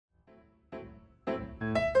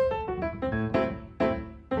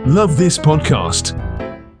Love this podcast?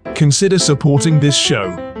 Consider supporting this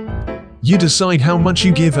show. You decide how much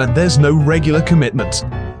you give and there's no regular commitment.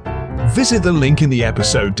 Visit the link in the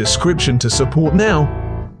episode description to support now.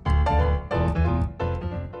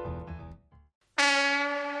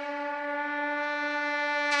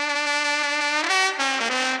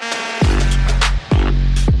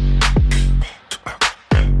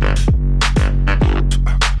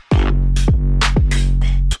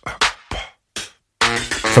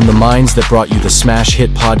 From the minds that brought you the smash hit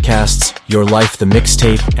podcasts, Your Life the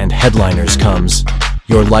Mixtape, and Headliners comes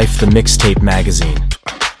Your Life the Mixtape magazine,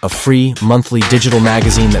 a free monthly digital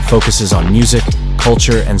magazine that focuses on music,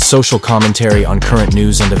 culture, and social commentary on current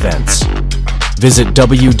news and events. Visit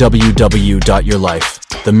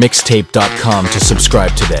www.yourlifethemixtape.com to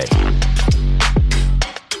subscribe today.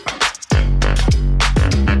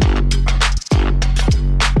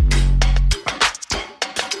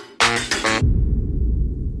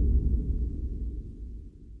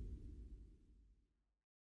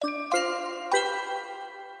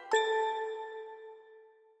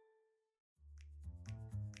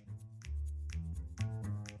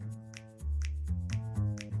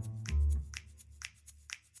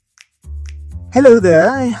 Hello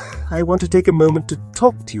there. I want to take a moment to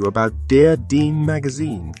talk to you about Dear Dean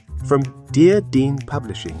magazine from Dear Dean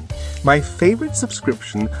Publishing, my favorite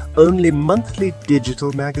subscription-only monthly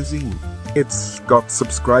digital magazine. It's got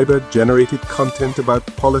subscriber-generated content about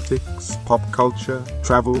politics, pop culture,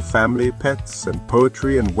 travel, family, pets, and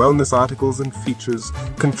poetry and wellness articles and features,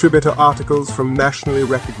 contributor articles from nationally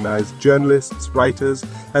recognized journalists, writers,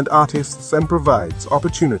 and artists, and provides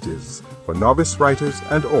opportunities for novice writers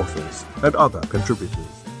and authors and other contributors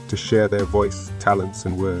to share their voice, talents,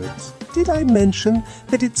 and words. Did I mention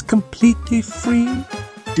that it's completely free?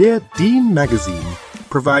 Dear Dean magazine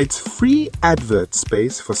provides free advert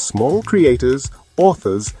space for small creators,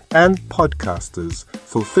 authors, and podcasters,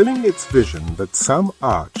 fulfilling its vision that some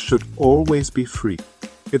art should always be free.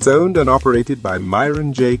 It's owned and operated by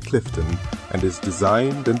Myron J. Clifton and is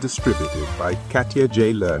designed and distributed by Katya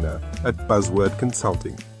J. Lerner at Buzzword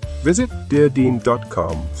Consulting. Visit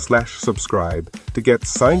deardean.com/subscribe to get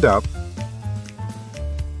signed up.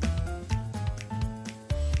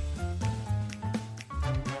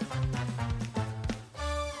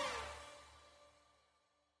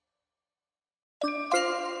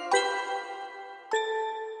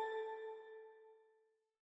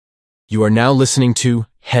 You are now listening to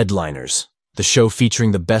Headliners, the show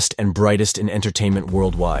featuring the best and brightest in entertainment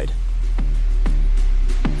worldwide.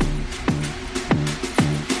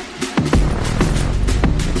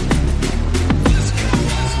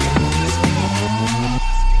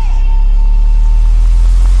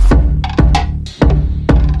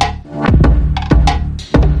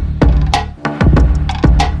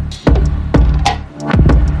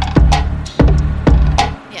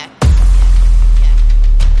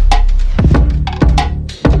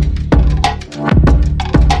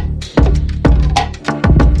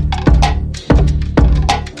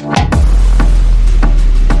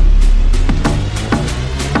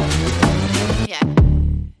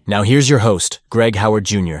 Now here's your host, Greg Howard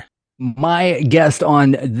Jr. My guest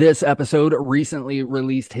on this episode recently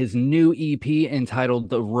released his new EP entitled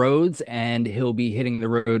The Roads, and he'll be hitting the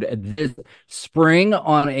road this spring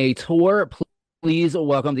on a tour. Please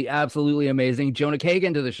welcome the absolutely amazing JONAH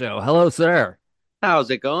KAGEN to the show. Hello, sir.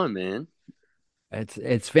 How's it going, man?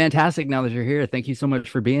 It's fantastic now that you're here. Thank you so much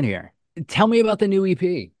for being here. Tell me about the new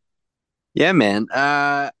EP. Yeah, man.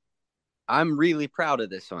 I'm really proud of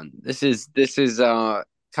this one. This is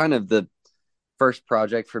kind of the first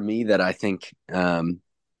project for me that I think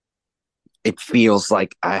it feels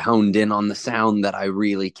like I honed in on the sound that I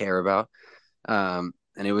really care about. And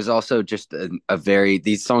it was also just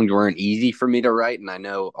these songs weren't easy for me to write. And I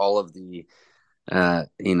know all of the,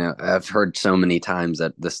 I've heard so many times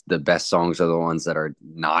that the best songs are the ones that are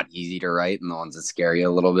not easy to write and the ones that scare you a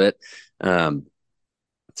little bit.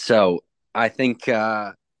 So I think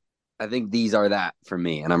these are that for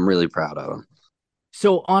me, and I'm really proud of them.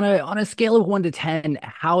 So on a scale of 1 to 10,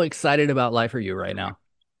 how excited about life are you right now?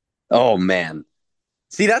 Oh man.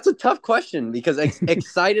 See, that's a tough question because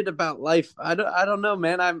excited about life. I don't know,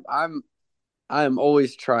 man. I'm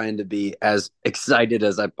always trying to be as excited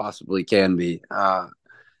as I possibly can be. I'm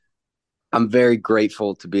very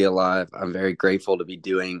grateful to be alive. I'm very grateful to be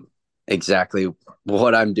doing exactly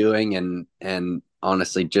what I'm doing, and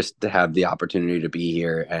honestly, just to have the opportunity to be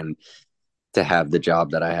here and to have the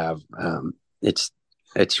job that I have.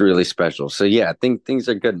 It's really special. So yeah, I think things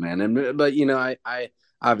are good, man. But I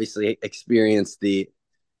obviously experienced the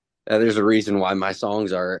there's a reason why my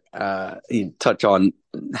songs are you touch on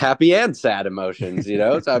happy and sad emotions,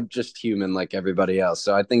 so I'm just human like everybody else.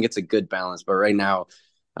 So I think it's a good balance. But right now,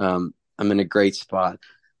 I'm in a great spot,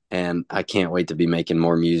 and I can't wait to be making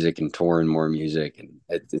more music and touring more music, and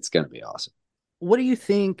it's going to be awesome. What do you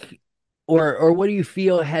think, or what do you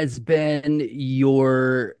feel has been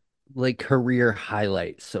your like career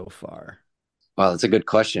highlight so far? Well, it's a good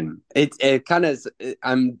question. It kind of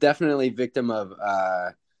I'm definitely victim of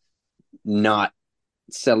not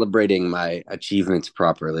celebrating my achievements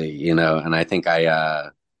properly, and I think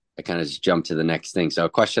I kind of just jump to the next thing. So a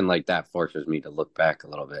question like that forces me to look back a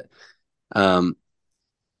little bit. Um,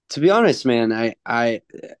 to be honest, man, I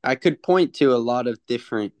could point to a lot of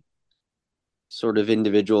different sort of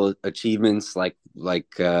individual achievements, like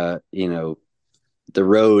the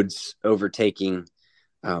roads overtaking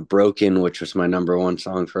Broken, which was my number one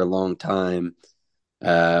song for a long time,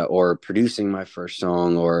 or producing my first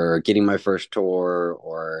song, or getting my first tour,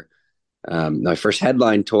 or my first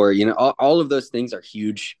headline tour. All of those things are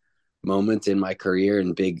huge moments in my career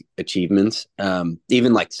and big achievements.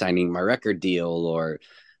 Even like signing my record deal, or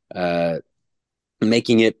uh,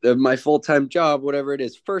 making it my full time job, whatever it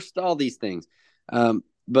is. First, all these things.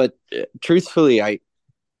 But truthfully, I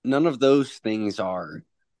none of those things are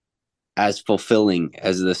as fulfilling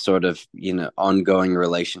as the sort of ongoing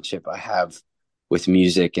relationship I have with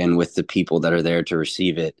music and with the people that are there to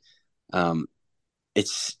receive it. Um,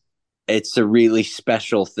 it's it's a really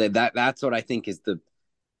special thing. That's what I think is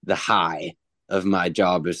the high of my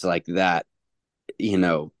job, is like that you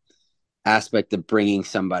know aspect of bringing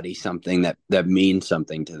somebody something that means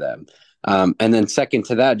something to them. And then second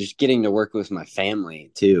to that, just getting to work with my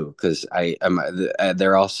family too, because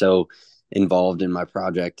they're also involved in my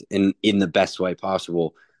project in the best way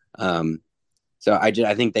possible. So I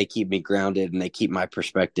think they keep me grounded, and they keep my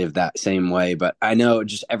perspective that same way. But I know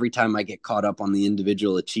just every time I get caught up on the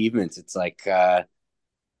individual achievements, it's like I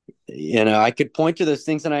could point to those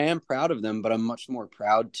things and I am proud of them, but I'm much more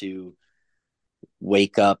proud to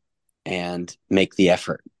wake up and make the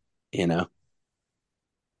effort, you know?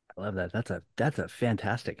 I love that. That's a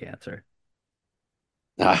fantastic answer.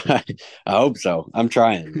 I hope so. I'm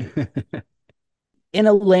trying, man. In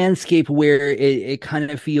a landscape where it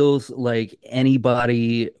kind of feels like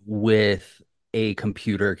anybody with a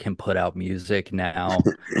computer can put out music now,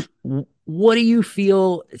 what do you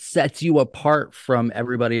feel sets you apart from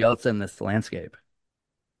everybody else in this landscape?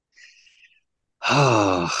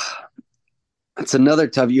 Oh, that's another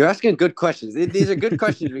tough. You're asking good questions. These are good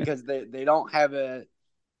questions because they don't have a.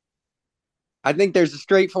 I think there's a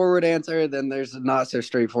straightforward answer, then there's a not so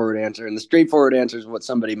straightforward answer, and the straightforward answer is what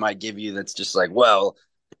somebody might give you. That's just like, well,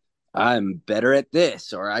 I'm better at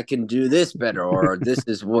this, or I can do this better, or this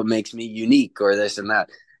is what makes me unique, or this and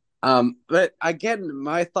that. But again,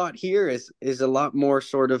 my thought here is a lot more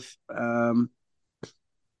sort of,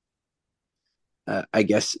 I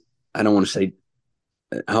guess I don't want to say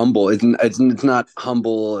humble. It's not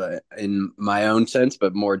humble in my own sense,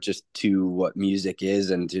 but more just to what music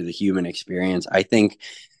is and to the human experience. I think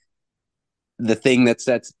the thing that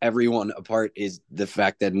sets everyone apart is the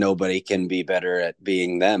fact that nobody can be better at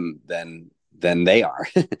being them than they are.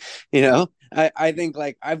 I think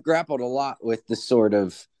like I've grappled a lot with the sort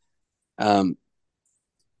of hang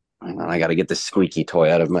on, I got to get the squeaky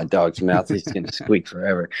toy out of my dog's mouth. He's going to squeak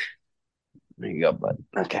forever. There you go, bud.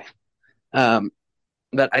 Okay.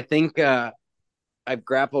 But I think I've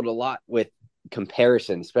grappled a lot with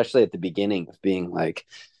comparison, especially at the beginning, of being like,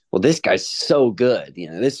 well, this guy's so good.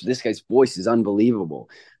 This guy's voice is unbelievable.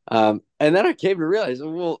 And then I came to realize,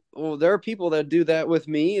 well, there are people that do that with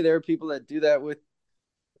me. There are people that do that with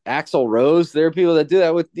Axl Rose. There are people that do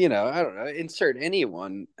that with, I don't know, insert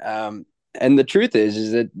anyone. And the truth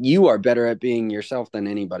is that you are better at being yourself than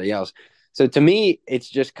anybody else. So to me, it's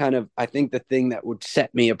just kind of, I think the thing that would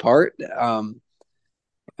set me apart.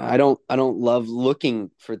 I don't love looking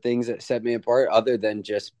for things that set me apart other than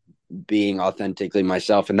just being authentically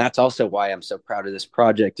myself. And that's also why I'm so proud of this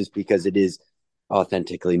project, is because it is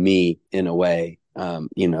authentically me in a way.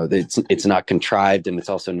 It's not contrived, and it's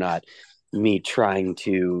also not me trying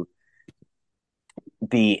to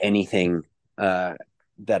be anything that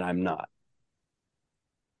I'm not.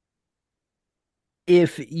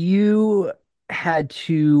 If you had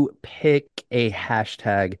to pick a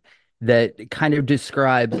hashtag that kind of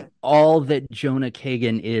describes all that Jonah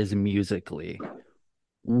Kagan is musically,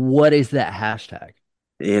 what is that hashtag?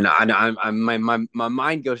 My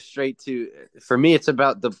mind goes straight to, for me, it's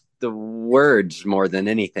about the words more than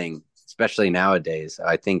anything, especially nowadays.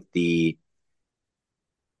 I think the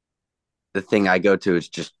thing I go to is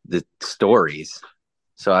just the stories.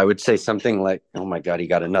 So I would say something like, "Oh my God, he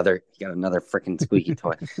got another freaking squeaky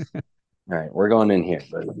toy." All right, we're going in here,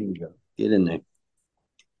 buddy. Here you go. Get in there.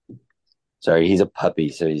 Sorry, he's a puppy,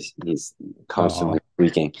 so he's constantly Oh,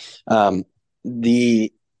 squeaking.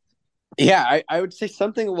 The Yeah, I would say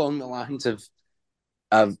something along the lines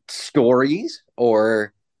of stories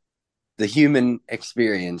or the human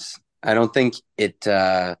experience. I don't think it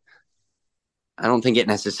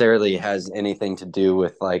necessarily has anything to do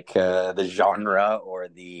with like the genre or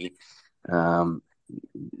the um,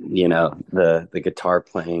 the guitar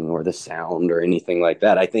playing or the sound or anything like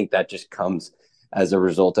that. I think that just comes as a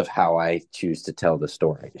result of how I choose to tell the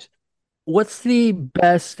stories. what's the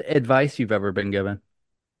best advice you've ever been given?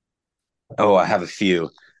 Oh, I have a few.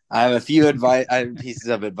 I have pieces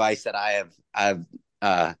of advice that I've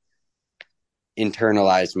uh,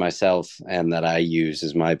 internalized myself and that I use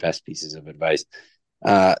as my best pieces of advice.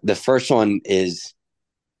 The first one is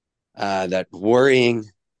that worrying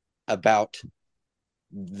about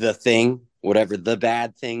the thing, whatever the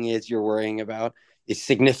bad thing is you're worrying about, is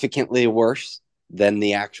significantly worse than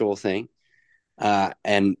the actual thing.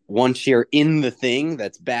 And once you're in the thing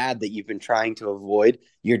that's bad that you've been trying to avoid,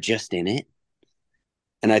 you're just in it.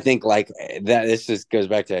 And I think like that, this just goes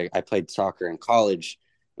back to I played soccer in college,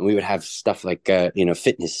 and we would have stuff like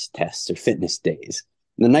fitness tests or fitness days.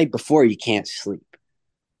 And the night before, you can't sleep,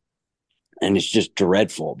 and it's just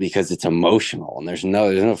dreadful because it's emotional, and there's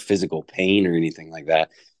no physical pain or anything like that.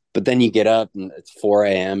 But then you get up and it's 4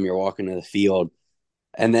 a.m. You're walking to the field,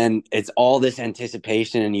 and then it's all this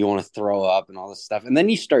anticipation, and you want to throw up and all this stuff, and then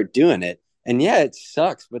you start doing it, and yeah, it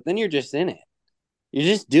sucks, but then you're just in it. You're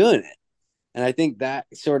just doing it. And I think that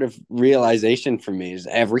sort of realization for me is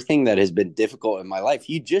everything that has been difficult in my life,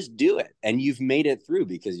 you just do it and you've made it through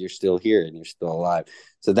because you're still here and you're still alive.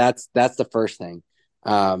 So that's the first thing.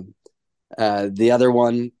 The other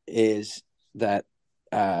one is that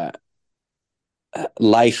uh,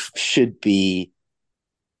 life should be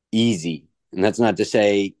easy. And that's not to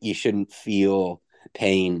say you shouldn't feel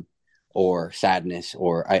pain or sadness,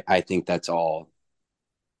 or I think that's all,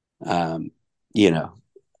 um, you know,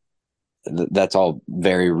 that's all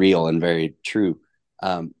very real and very true.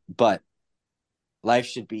 But life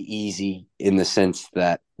should be easy in the sense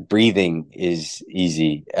that breathing is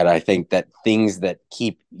easy. And I think that things that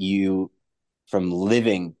keep you from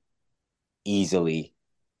living easily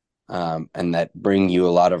and that bring you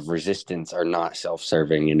a lot of resistance are not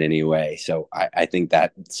self-serving in any way. So I think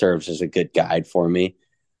that serves as a good guide for me.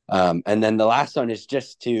 And then the last one is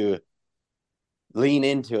just to lean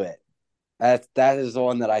into it. That is the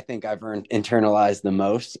one that I think I've internalized the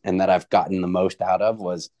most and that I've gotten the most out of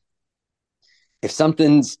was if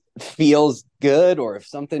something feels good or if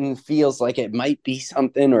something feels like it might be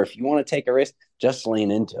something or if you want to take a risk, just lean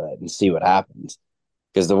into it and see what happens.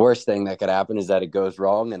 Because the worst thing that could happen is that it goes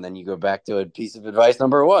wrong and then you go back to a piece of advice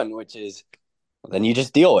number one, which is well, then you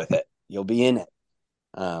just deal with it. You'll be in it.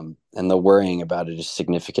 And the worrying about it is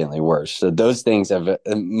significantly worse. So those things have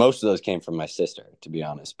most of those came from my sister, to be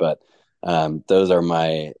honest. But those are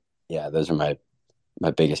my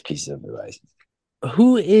biggest pieces of advice.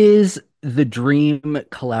 Who is the dream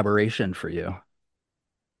collaboration for you?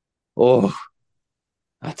 Oh,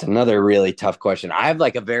 that's another really tough question. I have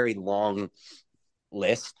like a very long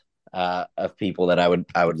list of people that I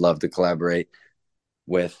would love to collaborate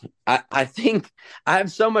with. I think I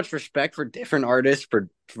have so much respect for different artists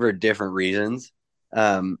for different reasons.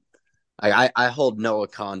 Um, I hold Noah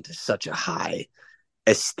Kahn to such a high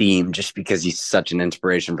esteem just because he's such an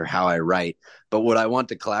inspiration for how I write. But would I want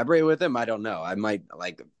to collaborate with him? I don't know. I might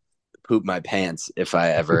like poop my pants if I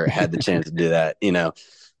ever had the chance to do that, you know.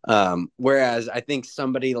 Whereas I think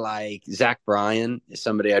somebody like Zach Bryan is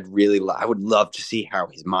somebody I would love to see how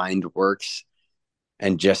his mind works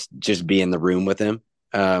and just be in the room with him.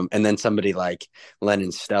 And then somebody like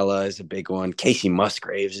Lennon Stella is a big one. Casey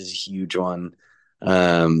Musgraves is a huge one.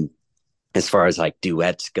 Um, as far as like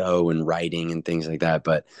duets go and writing and things like that.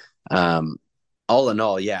 But all in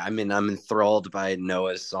all, yeah, I mean, I'm enthralled by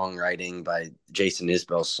Noah's songwriting, by Jason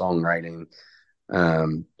Isbell's songwriting.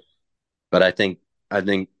 Um, but I think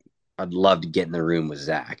I'd love to get in the room with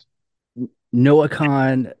Zach. Noah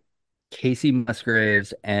Kahn, Casey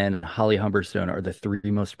Musgraves, and Holly Humberstone are the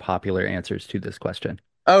three most popular answers to this question.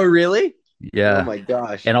 Oh, really? Oh Yeah. my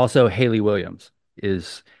gosh. And also Haley Williams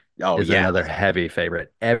is Oh is yeah. another heavy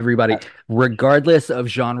favorite. Everybody, regardless of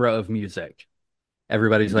genre of music,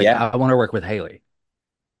 everybody's like, Yeah. I want to work with Haley.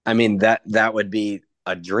 I mean that would be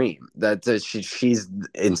a dream. She's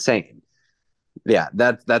insane. Yeah,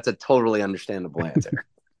 that's a totally understandable answer.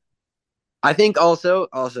 I think also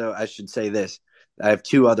I should say this I have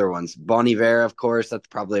two other ones. Bon Iver, of course, that's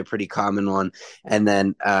probably a pretty common one. And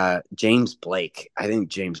then James Blake. I think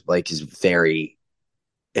James Blake is very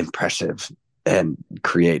impressive and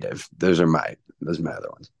creative. Those are my other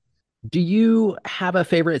ones. Do you have a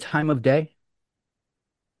favorite time of day?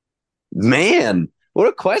 Man, what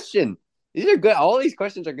a question. These are good. All these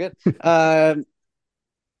questions are good.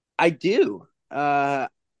 I do.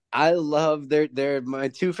 I love their my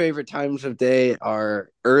two favorite times of day are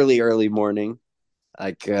early morning,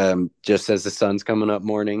 like just as the sun's coming up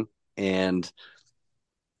morning, and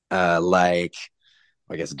like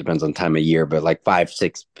I guess it depends on time of year, but like 5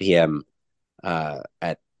 6 p.m.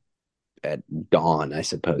 At dawn, I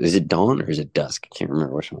suppose. Is it dawn or is it dusk? I can't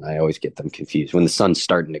remember which one. I always get them confused when the sun's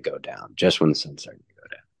starting to go down. Just when the sun's starting to go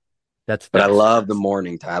down. That's But I dusk. love the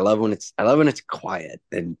morning time. I love when it's quiet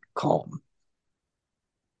and calm.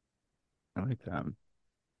 I like that.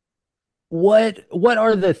 What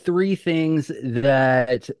are the three things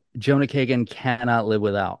that Jonah Kagan cannot live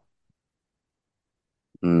without?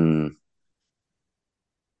 Mm,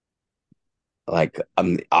 like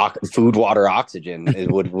food, water, oxygen is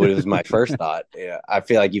what was my first thought. Yeah, I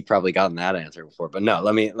feel like you've probably gotten that answer before, but no.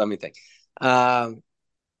 Let me think. Um,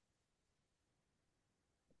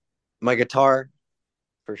 my guitar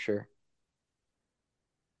for sure.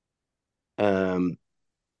 Um,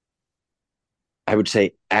 I would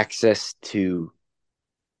say access to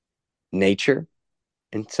nature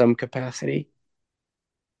in some capacity.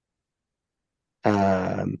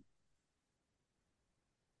 Um,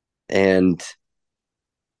 and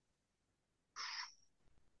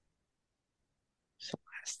some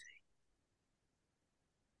last thing,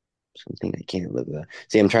 something I can't live with.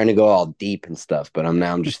 See, I'm trying to go all deep and stuff, but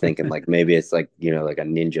I'm just thinking like maybe it's like like a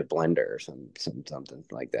ninja blender or something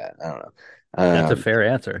like that. I don't know. That's a Um, fair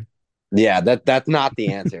answer. yeah, that's not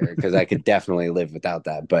the answer because I could definitely live without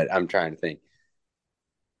that, but I'm trying to think.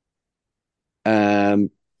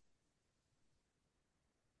 Um,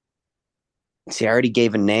 see, I already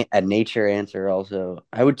gave a nature answer. Also,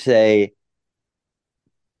 I would say,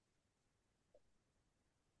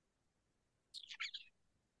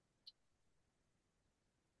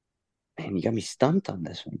 man, you got me stumped on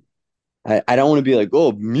this one. I don't want to be like,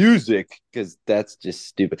 oh, music, because that's just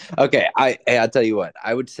stupid. Okay, I'll tell you what.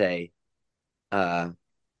 I would say, uh,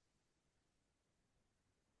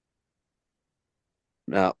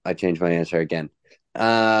 no, I changed my answer again.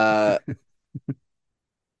 Uh,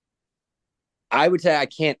 I would say I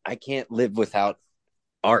can't live without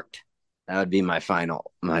art. That would be my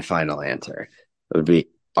final answer. It would be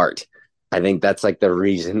art. I think that's like the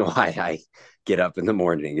reason why I get up in the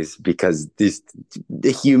morning is because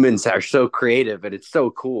the humans are so creative and it's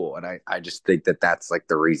so cool, and I just think that that's like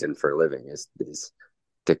the reason for living is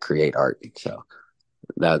to create art. So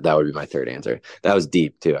that would be my third answer. That was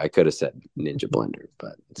deep too. I could have said Ninja Blender,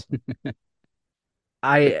 but it's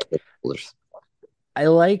I like I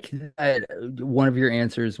like that one of your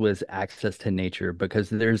answers was access to nature because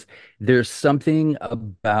there's something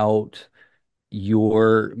about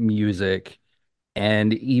your music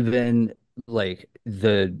and even like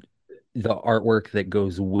the artwork that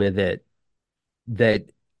goes with it that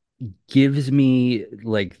gives me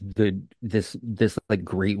like this like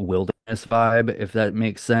great wilderness vibe, if that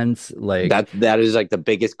makes sense. Like that is like the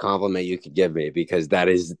biggest compliment you could give me because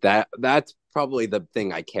that's probably the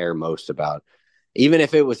thing I care most about. Even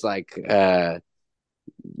if it was like I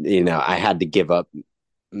had to give up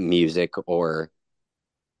music or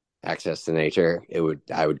access to nature,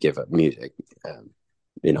 I would give up music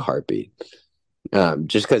in a heartbeat.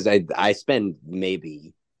 Just because I spend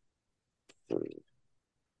maybe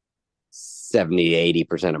 70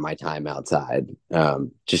 80% of my time outside.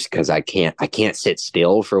 Just because I can't sit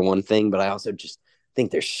still for one thing, but I also just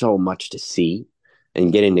think there's so much to see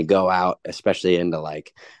and getting to go out, especially into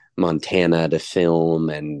like Montana to film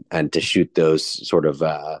and to shoot those sort of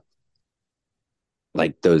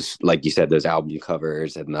like those, like you said, those album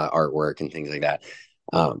covers and the artwork and things like that.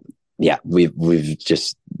 Um, yeah, we've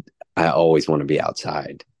just I always want to be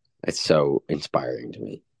outside. It's so inspiring to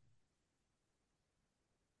me.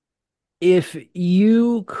 if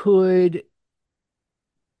you could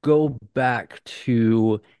go back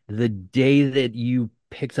to the day that you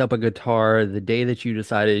picked up a guitar, the day that you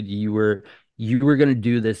decided you were going to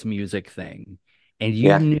do this music thing, and you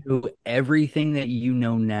Yeah. knew everything that you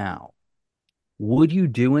know now, would you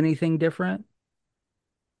do anything different?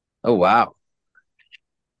 Oh wow,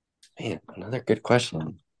 man, another good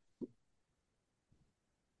question.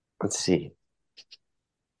 Let's see.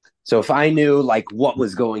 So if I knew like what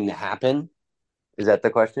was going to happen, is that the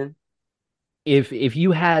question? If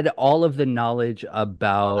you had all of the knowledge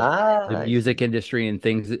about the Ah, I music see. industry and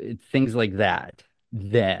things like that,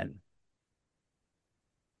 then?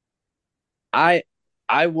 I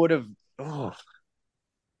I would have. Oh,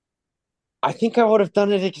 I think I would have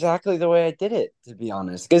done it exactly the way I did it, to be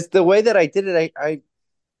honest. Because the way that I did it,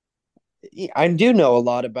 I do know a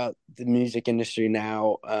lot about the music industry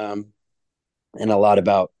now, and a lot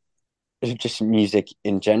about just music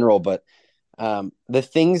in general. But the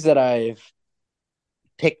things that I've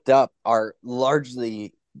picked up are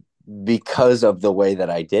largely because of the way that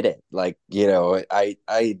I did it. Like,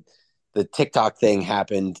 the TikTok thing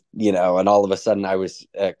happened, and all of a sudden I was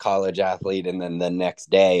a college athlete. And then the next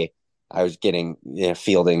day I was getting,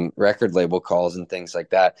 fielding record label calls and things like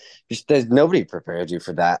that. Just there's nobody prepared you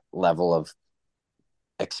for that level of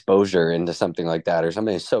exposure into something like that, or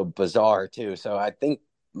something so bizarre too. So I think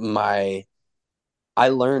I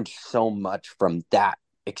learned so much from that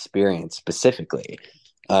experience specifically.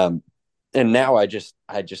 Um, and now I just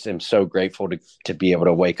am so grateful to be able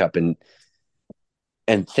to wake up and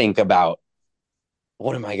think about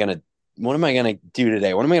what am I gonna what am I gonna do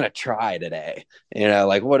today? What am I gonna try today?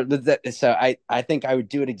 Like what that, so I think I would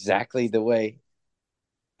do it exactly the way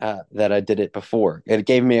that I did it before. It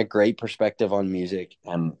gave me a great perspective on music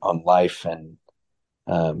and on life and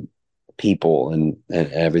um, people and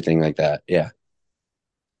everything like that. Yeah.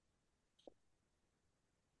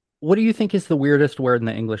 What do you think is the weirdest word in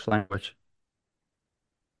the English language?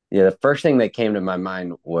 Yeah. The first thing that came to my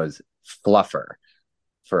mind was fluffer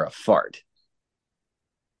for a fart.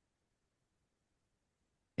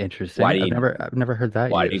 Why Interesting. do you I've never heard that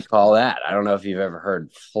Why do you used. call that? I don't know if you've ever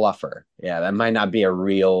heard fluffer. Yeah, that might not be a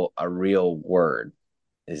real word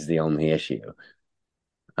is the only issue.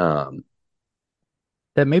 Um,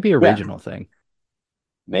 That may be a yeah, regional thing.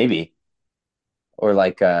 maybe. Or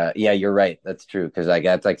like yeah, you're right. That's true. Because like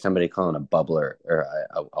that's like somebody calling a bubbler or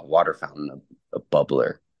a water fountain a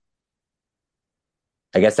bubbler.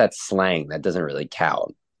 I guess that's slang. That doesn't really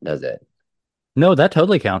count, does it? No, that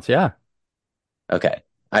totally counts. Yeah. Okay.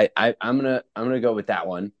 I'm gonna go with that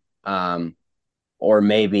one. Um, or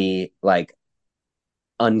maybe like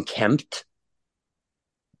unkempt.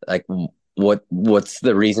 Like what's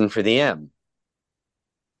the reason for the M?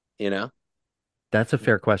 You know? That's a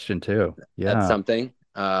fair question too. That's Yeah. something.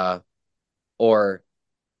 Or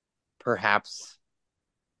perhaps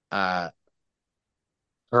uh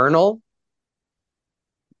Colonel.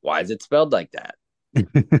 Why is it spelled like that?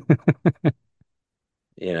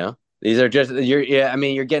 These are just you're yeah, I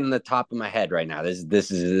mean you're getting the top of my head right now.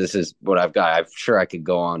 This is what I've got. I'm sure I could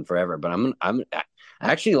go on forever, but I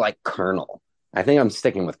actually like Colonel. I think I'm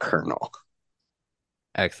sticking with Colonel.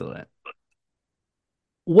 Excellent.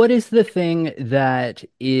 What is the thing that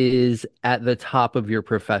is at the top of your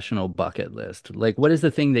professional bucket list? Like, what is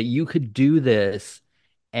the thing that you could do this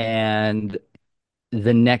and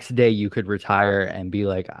the next day you could retire and be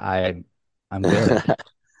like, I'm good.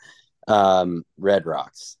 Red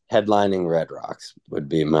Rocks. Headlining Red Rocks would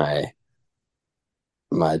be my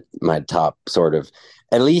top sort of,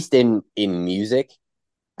 at least in music.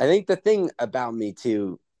 I think the thing about me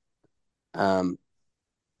too, um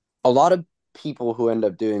a lot of people who end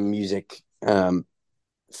up doing music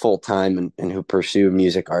full time and who pursue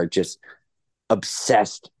music are just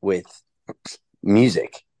obsessed with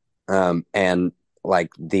music, and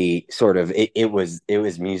like the sort of it was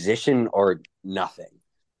musician or nothing.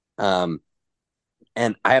 um,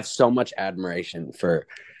 and I have so much admiration for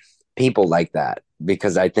people like that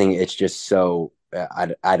because I think it's just so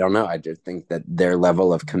I don't know, I just think that their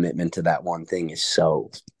level of commitment to that one thing is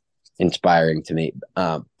so inspiring to me.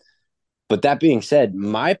 But that being said,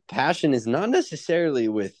 my passion is not necessarily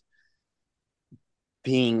with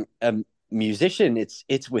being a musician.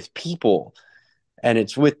 It's with people, and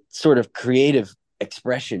it's with sort of creative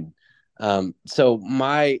expression. So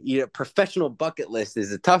my professional bucket list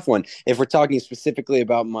is a tough one. If we're talking specifically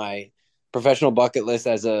about my professional bucket list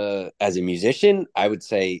as a musician, I would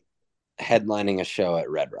say headlining a show at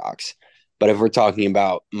Red Rocks. But if we're talking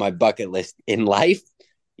about my bucket list in life,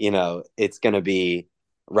 it's going to be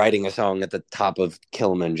writing a song at the top of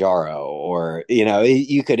Kilimanjaro, or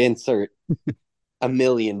you could insert a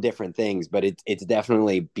million different things, but it's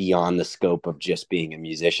definitely beyond the scope of just being a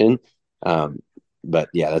musician. Um, but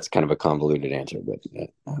yeah, that's kind of a convoluted answer, but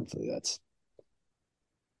hopefully that's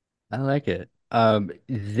I like it.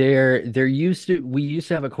 We used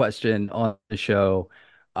to have a question on the show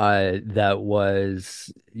that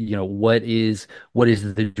was, what is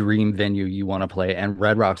the dream venue you want to play? And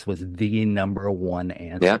Red Rocks was the number one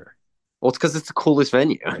yeah. answer. Well, it's because it's the coolest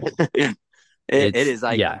venue. It It's is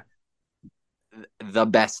like yeah. the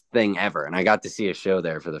best thing ever, and I got to see a show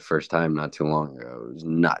there for the first time not too long ago. It was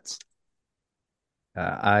nuts.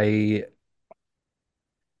 I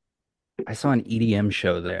I saw an EDM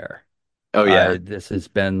show there. Oh yeah, This has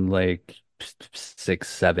been like 6,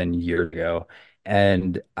 7 years ago.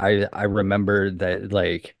 And I remember that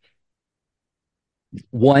like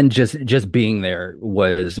one just being there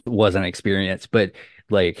was an experience, but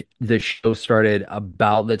like the show started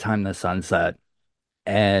about the time the sun set.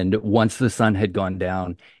 And once the sun had gone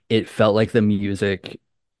down, it felt like the music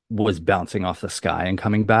was bouncing off the sky and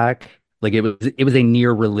coming back. Like it was a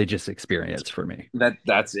near religious experience for me.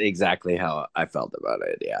 that's exactly how I felt about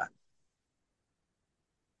it. Yeah.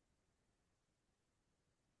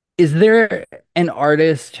 Is there an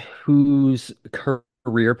artist whose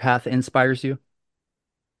career path inspires you?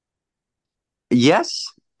 Yes.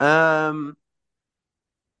 Um,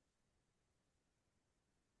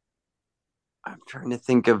 I'm trying to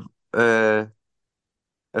think of a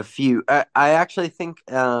few. I actually think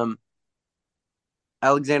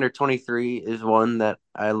Alexander 23 is one that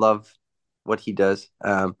I love what he does.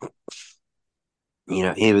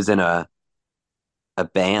 He was in a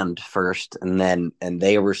band first and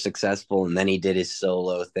they were successful and then he did his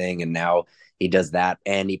solo thing and now he does that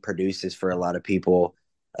and he produces for a lot of people.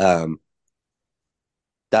 Um,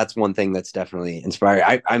 that's one thing that's definitely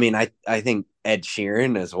inspiring. I mean, I think Ed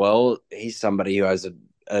Sheeran as well. He's somebody who has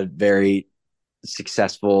a very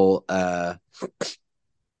successful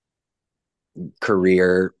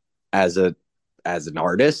career as a as an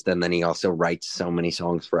artist, and then he also writes so many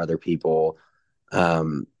songs for other people.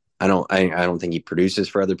 I don't think he produces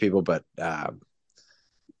for other people, but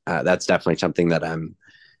that's definitely something that I'm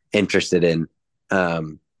interested in.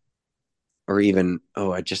 Um, or even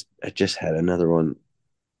I just had another one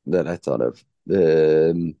that I thought of.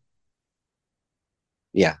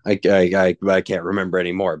 Yeah, I can't remember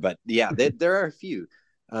anymore, but yeah, there are a few.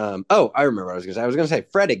 I remember what I was going to say. I was going to say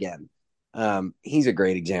Fred again. He's a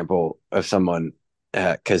great example of someone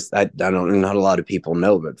because I don't not a lot of people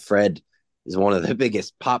know, but Fred is one of the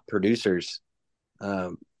biggest pop producers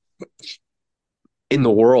um, in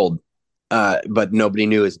the world, but nobody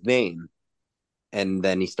knew his name. And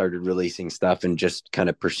then he started releasing stuff and just kind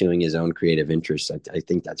of pursuing his own creative interests. I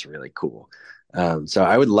think that's really cool. So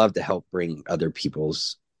I would love to help bring other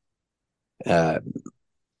people's uh,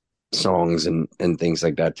 songs and things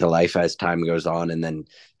like that to life as time goes on, and then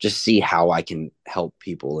just see how I can help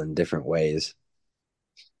people in different ways.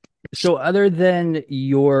 So other than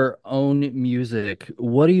your own music,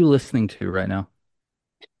 what are you listening to right now?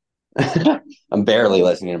 I'm barely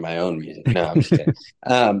listening to my own music. No, I'm just kidding.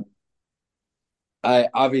 Um, I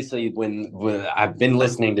obviously when I've been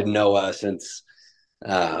listening to Noah since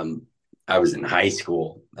um, I was in high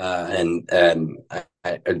school, and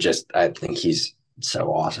I think he's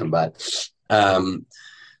so awesome. But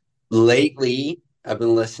lately, I've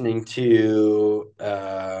been listening to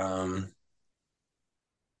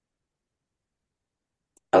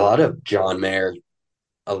a lot of John Mayer,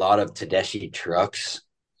 a lot of Tedeschi Trucks,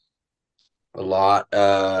 a lot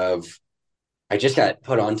of. I just got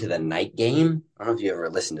put onto the Night Game. I don't know if you ever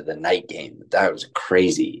listened to the Night Game, but that was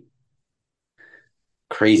crazy,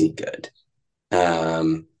 crazy good.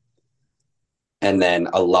 Um, and then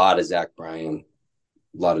a lot of Zach Bryan,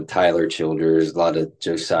 a lot of Tyler Childers, a lot of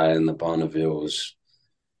Josiah and the Bonnevilles,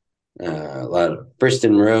 a lot of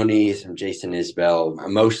Briston Roney, some Jason Isbell,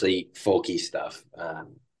 mostly folky stuff.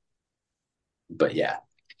 But yeah,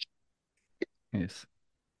 Yes.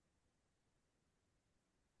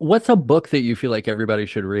 What's a book that you feel like everybody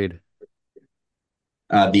should read?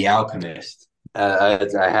 The Alchemist.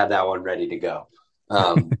 I had that one ready to go.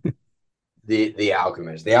 Um, the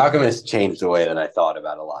Alchemist. The Alchemist changed the way that I thought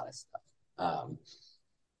about a lot of stuff.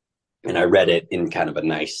 And I read it in kind of a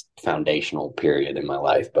nice foundational period in my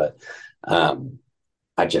life. But um,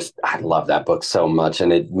 I love that book so much,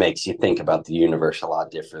 and it makes you think about the universe a lot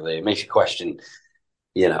differently. It makes you question,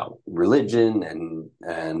 religion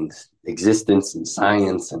and existence and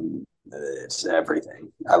science, and it's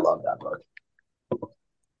everything. I love that book.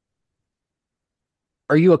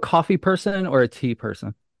 Are you a coffee person or a tea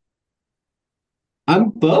person? I'm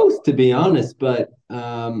both, to be honest, but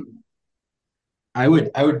I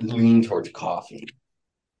would lean towards coffee.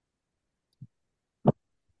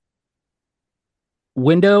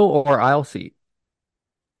 Window or aisle seat?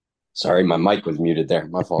 Sorry, my mic was muted there.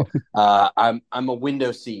 My fault. I'm a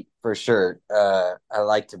window seat for sure. I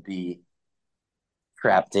like to be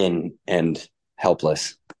trapped in and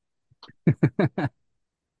helpless.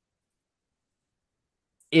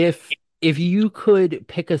 If you could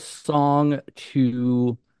pick a song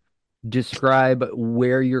to describe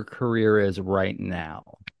where your career is right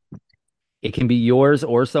now, it can be yours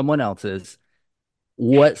or someone else's.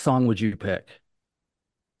 What song would you pick?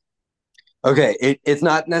 Okay, it's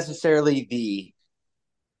not necessarily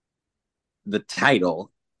the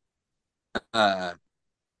title, but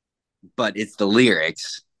it's the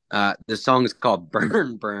lyrics. The song is called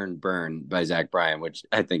 "Burn, Burn, Burn" by Zach Bryan, which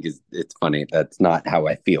I think it's funny. That's not how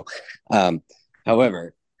I feel.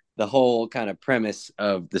 However, the whole kind of premise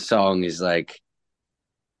of the song is like,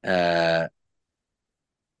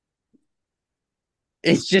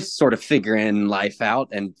 it's just sort of figuring life out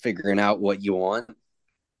and figuring out what you want,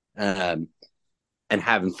 and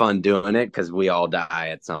having fun doing it, because we all die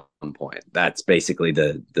at some point. That's basically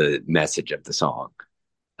the message of the song.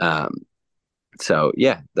 So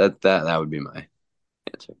yeah, that would be my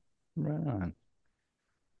answer. Right on.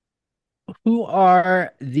 Who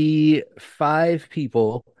are the 5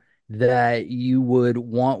 people that you would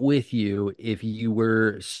want with you if you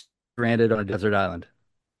were stranded on a desert island?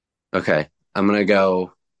 Okay, I'm gonna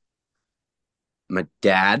go my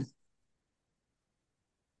dad.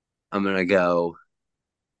 I'm gonna go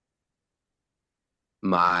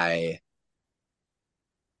my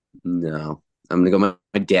no. I'm gonna go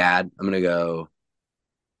my dad. I'm gonna go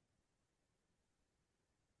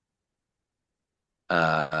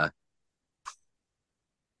uh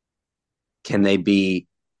can they be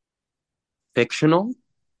fictional?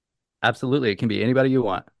 Absolutely. It can be anybody you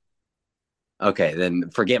want. Okay, then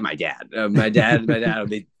forget my dad. My dad will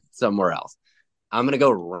be somewhere else. I'm gonna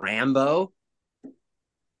go Rambo.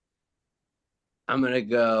 I'm gonna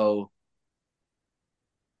go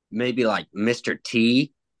maybe like Mr.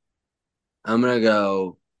 T. I'm gonna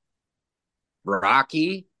go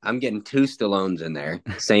Rocky. I'm getting 2 Stallones in there.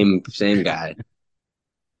 Same guy.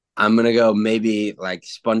 I'm gonna go maybe like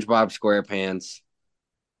SpongeBob SquarePants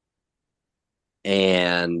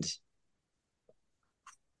and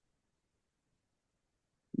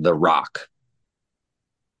The Rock.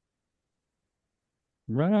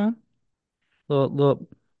 Right on. Look,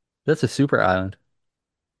 that's a super island.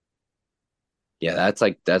 Yeah, that's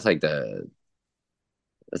like the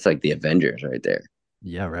Avengers right there.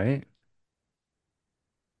 Yeah, right.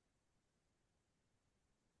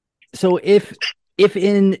 So if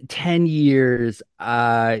in 10 years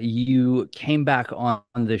you came back on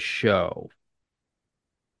the show,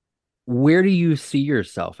 where do you see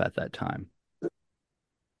yourself at that time?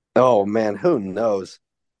 Oh man, who knows?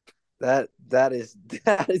 That is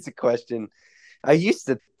that is a question. I used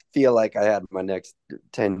to feel like I had my next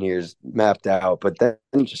 10 years mapped out, but then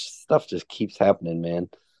just stuff just keeps happening, man.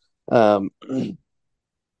 Um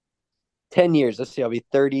 10 years, let's see, I'll be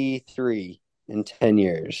 33 in 10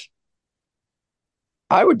 years.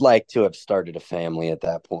 I would like to have started a family at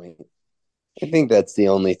that point. I think that's the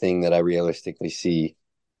only thing that I realistically see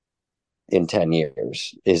in 10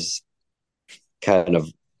 years is kind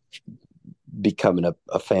of becoming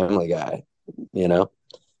a family guy, you know?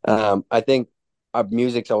 I think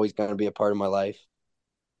music's always going to be a part of my life,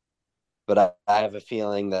 but I have a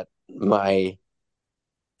feeling that my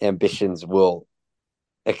ambitions will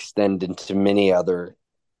extend into many other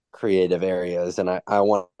creative areas. And I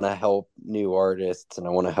want to help new artists, and I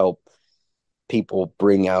want to help people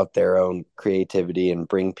bring out their own creativity and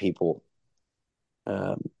bring people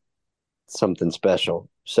something special.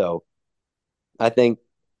 So I think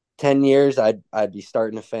 10 years I'd be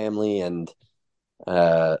starting a family and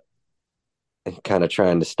kind of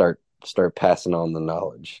trying to start passing on the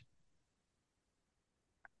knowledge.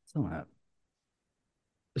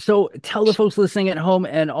 So tell the folks listening at home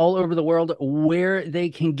and all over the world where they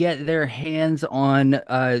can get their hands on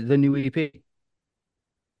the new EP.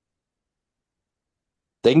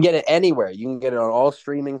 They can get it anywhere. You can get it on all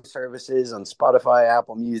streaming services, on Spotify,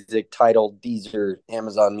 Apple Music, Tidal, Deezer,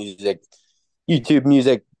 Amazon Music, YouTube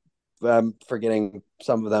Music. I'm forgetting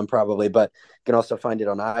some of them probably, but you can also find it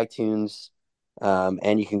on iTunes.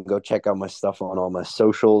 And you can go check out my stuff on all my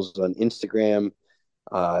socials, on Instagram,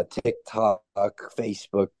 TikTok,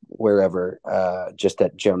 Facebook, wherever, just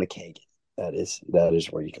at Jonah KAGEN. That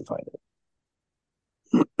is where you can find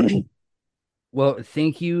it. Well,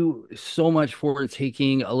 thank you so much for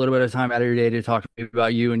taking a little bit of time out of your day to talk to me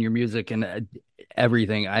about you and your music and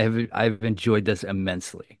everything. I've enjoyed this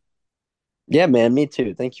immensely. Yeah, man, me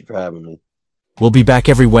too. Thank you for having me. We'll be back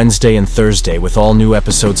every Wednesday and Thursday with all new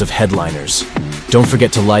episodes of Headliners. Don't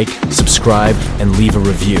forget to like, subscribe, and leave a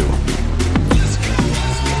review.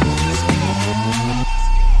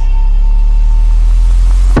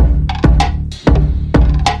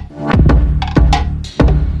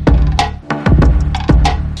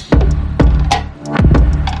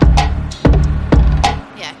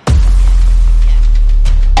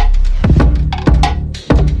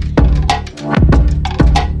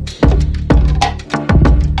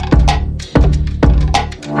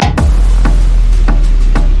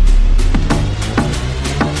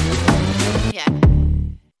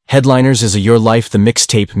 Headliners is a Your Life the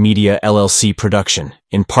Mixtape Media LLC production,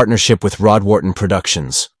 in partnership with Rod Wharton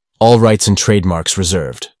Productions. All rights and trademarks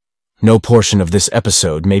reserved. No portion of this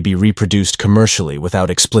episode may be reproduced commercially without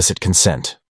explicit consent.